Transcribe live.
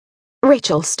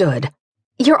Rachel stood.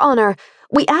 Your Honor,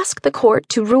 we ask the court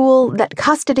to rule that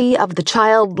custody of the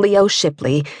child Leo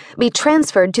Shipley be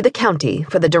transferred to the county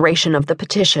for the duration of the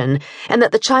petition, and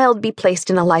that the child be placed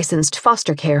in a licensed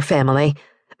foster care family.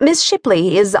 Ms.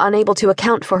 Shipley is unable to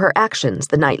account for her actions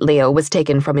the night Leo was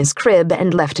taken from his crib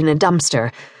and left in a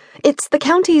dumpster. It's the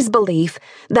county's belief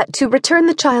that to return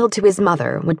the child to his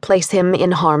mother would place him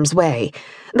in harm's way.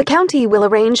 The county will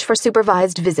arrange for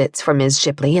supervised visits for Ms.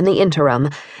 Shipley in the interim,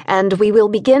 and we will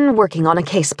begin working on a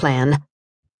case plan.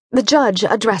 The judge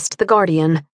addressed the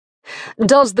guardian.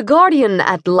 Does the guardian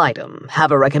ad litem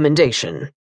have a recommendation?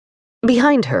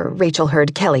 Behind her, Rachel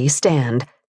heard Kelly stand.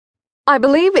 I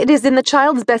believe it is in the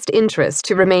child's best interest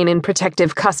to remain in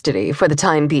protective custody for the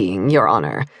time being, Your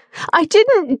Honor. I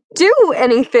didn't do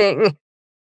anything.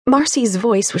 Marcy's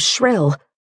voice was shrill.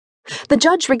 The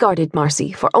judge regarded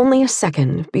Marcy for only a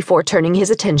second before turning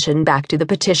his attention back to the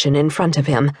petition in front of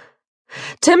him.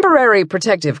 Temporary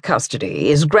protective custody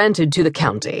is granted to the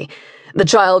county. The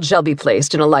child shall be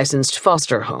placed in a licensed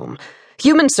foster home.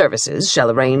 Human Services shall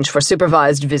arrange for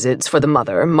supervised visits for the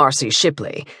mother, Marcy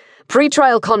Shipley.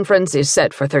 Pre-trial conference is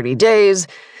set for 30 days.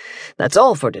 That's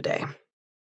all for today.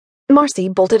 Marcy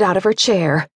bolted out of her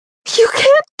chair. You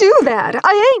can't do that.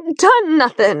 I ain't done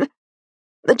nothing.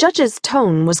 The judge's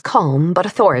tone was calm but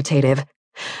authoritative.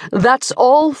 That's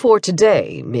all for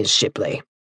today, Ms. Shipley.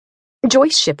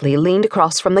 Joyce Shipley leaned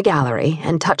across from the gallery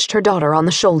and touched her daughter on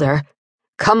the shoulder.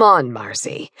 Come on,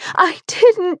 Marcy. I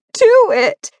didn't do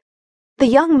it. The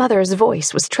young mother's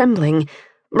voice was trembling.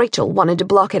 Rachel wanted to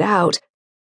block it out.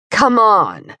 Come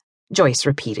on, Joyce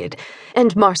repeated,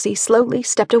 and Marcy slowly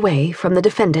stepped away from the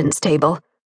defendant's table.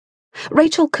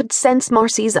 Rachel could sense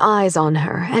Marcy's eyes on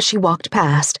her as she walked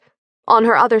past. On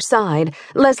her other side,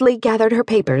 Leslie gathered her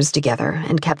papers together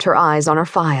and kept her eyes on her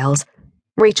files.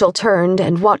 Rachel turned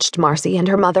and watched Marcy and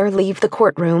her mother leave the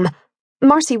courtroom.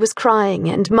 Marcy was crying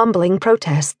and mumbling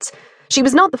protests. She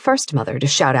was not the first mother to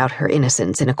shout out her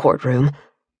innocence in a courtroom.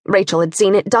 Rachel had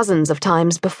seen it dozens of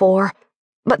times before.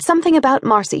 But something about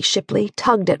Marcy Shipley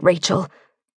tugged at Rachel.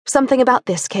 Something about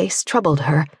this case troubled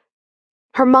her.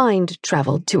 Her mind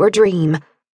traveled to her dream.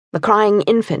 The crying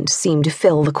infant seemed to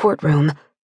fill the courtroom.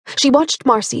 She watched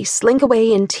Marcy slink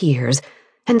away in tears,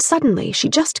 and suddenly she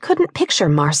just couldn't picture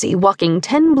Marcy walking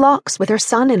 10 blocks with her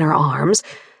son in her arms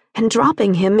and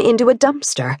dropping him into a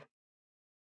dumpster.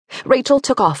 Rachel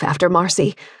took off after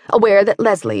Marcy, aware that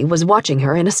Leslie was watching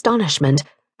her in astonishment.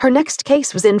 Her next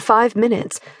case was in 5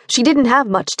 minutes. She didn't have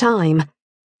much time.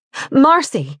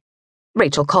 Marcy!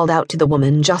 Rachel called out to the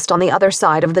woman just on the other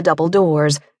side of the double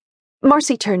doors.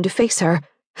 Marcy turned to face her.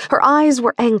 Her eyes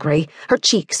were angry, her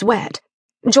cheeks wet.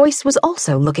 Joyce was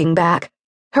also looking back.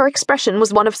 Her expression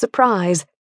was one of surprise.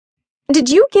 Did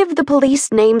you give the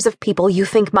police names of people you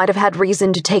think might have had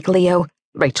reason to take Leo?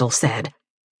 Rachel said.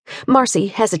 Marcy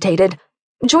hesitated.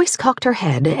 Joyce cocked her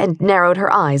head and narrowed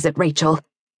her eyes at Rachel.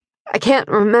 I can't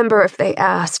remember if they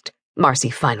asked, Marcy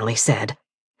finally said.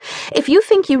 If you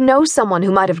think you know someone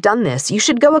who might have done this, you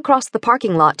should go across the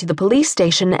parking lot to the police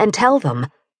station and tell them.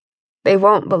 They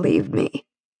won't believe me.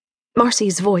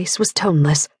 Marcy's voice was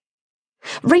toneless.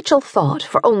 Rachel thought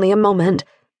for only a moment.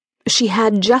 She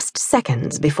had just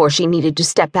seconds before she needed to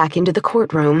step back into the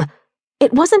courtroom.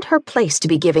 It wasn't her place to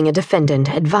be giving a defendant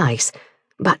advice,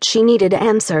 but she needed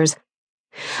answers.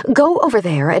 Go over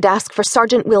there and ask for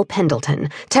Sergeant Will Pendleton.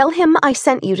 Tell him I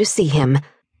sent you to see him.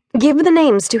 Give the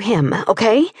names to him,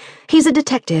 okay? He's a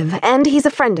detective, and he's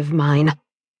a friend of mine.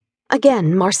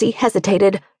 Again, Marcy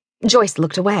hesitated. Joyce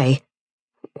looked away.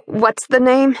 What's the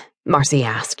name? Marcy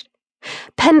asked.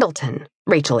 Pendleton,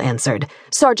 Rachel answered.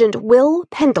 Sergeant Will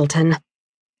Pendleton.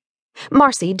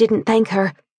 Marcy didn't thank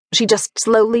her. She just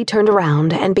slowly turned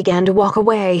around and began to walk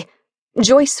away.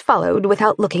 Joyce followed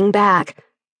without looking back.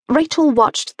 Rachel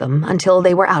watched them until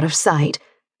they were out of sight.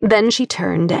 Then she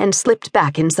turned and slipped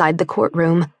back inside the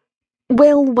courtroom.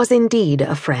 Will was indeed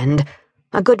a friend,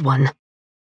 a good one.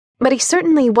 But he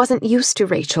certainly wasn't used to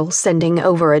Rachel sending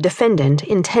over a defendant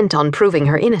intent on proving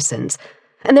her innocence,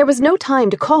 and there was no time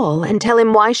to call and tell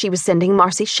him why she was sending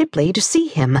Marcy Shipley to see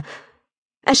him.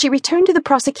 As she returned to the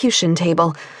prosecution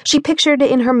table, she pictured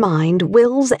in her mind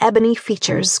Will's ebony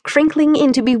features crinkling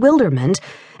into bewilderment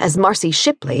as Marcy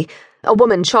Shipley, a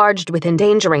woman charged with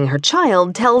endangering her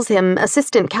child, tells him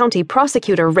Assistant County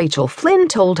Prosecutor Rachel Flynn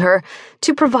told her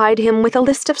to provide him with a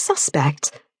list of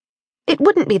suspects. It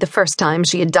wouldn't be the first time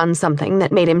she had done something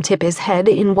that made him tip his head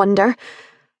in wonder.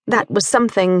 That was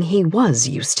something he was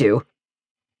used to.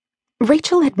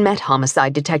 Rachel had met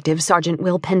homicide detective Sergeant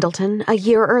Will Pendleton a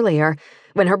year earlier,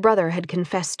 when her brother had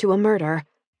confessed to a murder.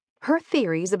 Her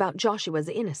theories about Joshua's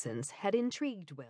innocence had intrigued Will.